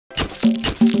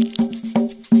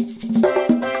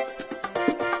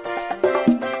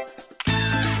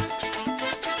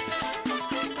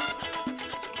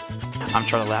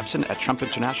Charlie Lapson at Trump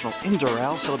International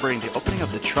Inaugural, celebrating the opening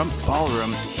of the Trump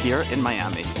Ballroom here in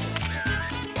Miami.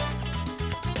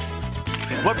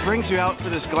 What brings you out for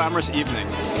this glamorous evening?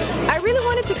 I really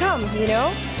wanted to come, you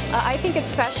know. I think it's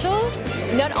special,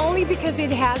 not only because it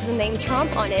has the name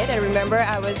Trump on it. I remember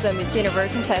I was a Miss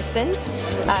Universe contestant.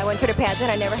 I went to the pageant.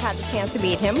 I never had the chance to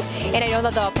meet him. And I know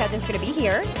that the pageant's going to be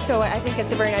here. So I think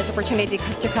it's a very nice opportunity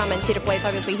to come and see the place,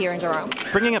 obviously, here in Durham.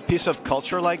 Bringing a piece of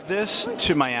culture like this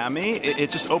to Miami,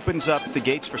 it just opens up the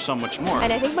gates for so much more.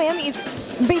 And I think Miami is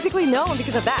basically known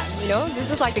because of that, you know. This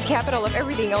is like the capital of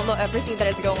everything, although everything that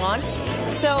is going on.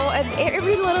 So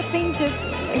every little thing just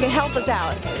can help us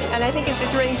out. And I think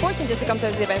it's really important just to come to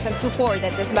these events and support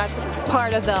that that's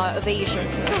part of the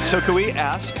issue. So can we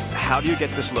ask, how do you get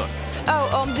this look?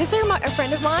 Oh, these are a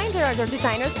friend of mine. They're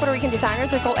designers, Puerto Rican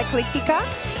designers. They're called Eclectica.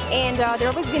 And they've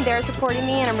always been there supporting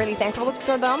me, and I'm really thankful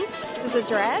for them. This is a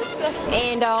dress.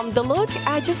 And the look,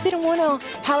 I just didn't want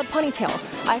to have a ponytail.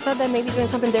 I thought that maybe doing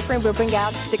something different would bring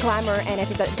out the glamour, and I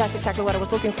think that's exactly what I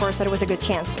was looking for, so it was a good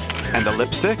chance. And the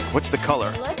lipstick? What's the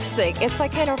color? Lipstick. It's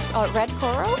like kind of red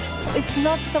coral. It's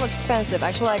not so expensive.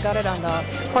 Actually, I got it on the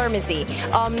pharmacy.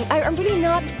 I'm really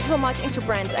not so much into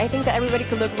brands. I think that everybody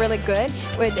could look really good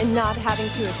with not having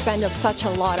to spend such a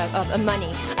lot of money.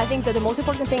 I think that the most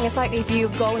important thing is like if you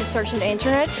go and search on the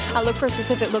internet and look for a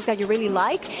specific look that you really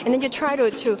like, and then you try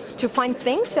to find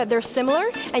things that they're similar,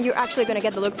 and you're actually going to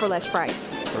get the look for less price.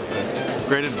 Perfect.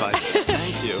 Great advice.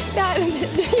 Thank you.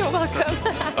 You're welcome.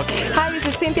 Okay. Hi, this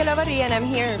is Cynthia Olavarria, and I'm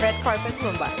here in Red Carpet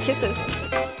Rumba. Kisses.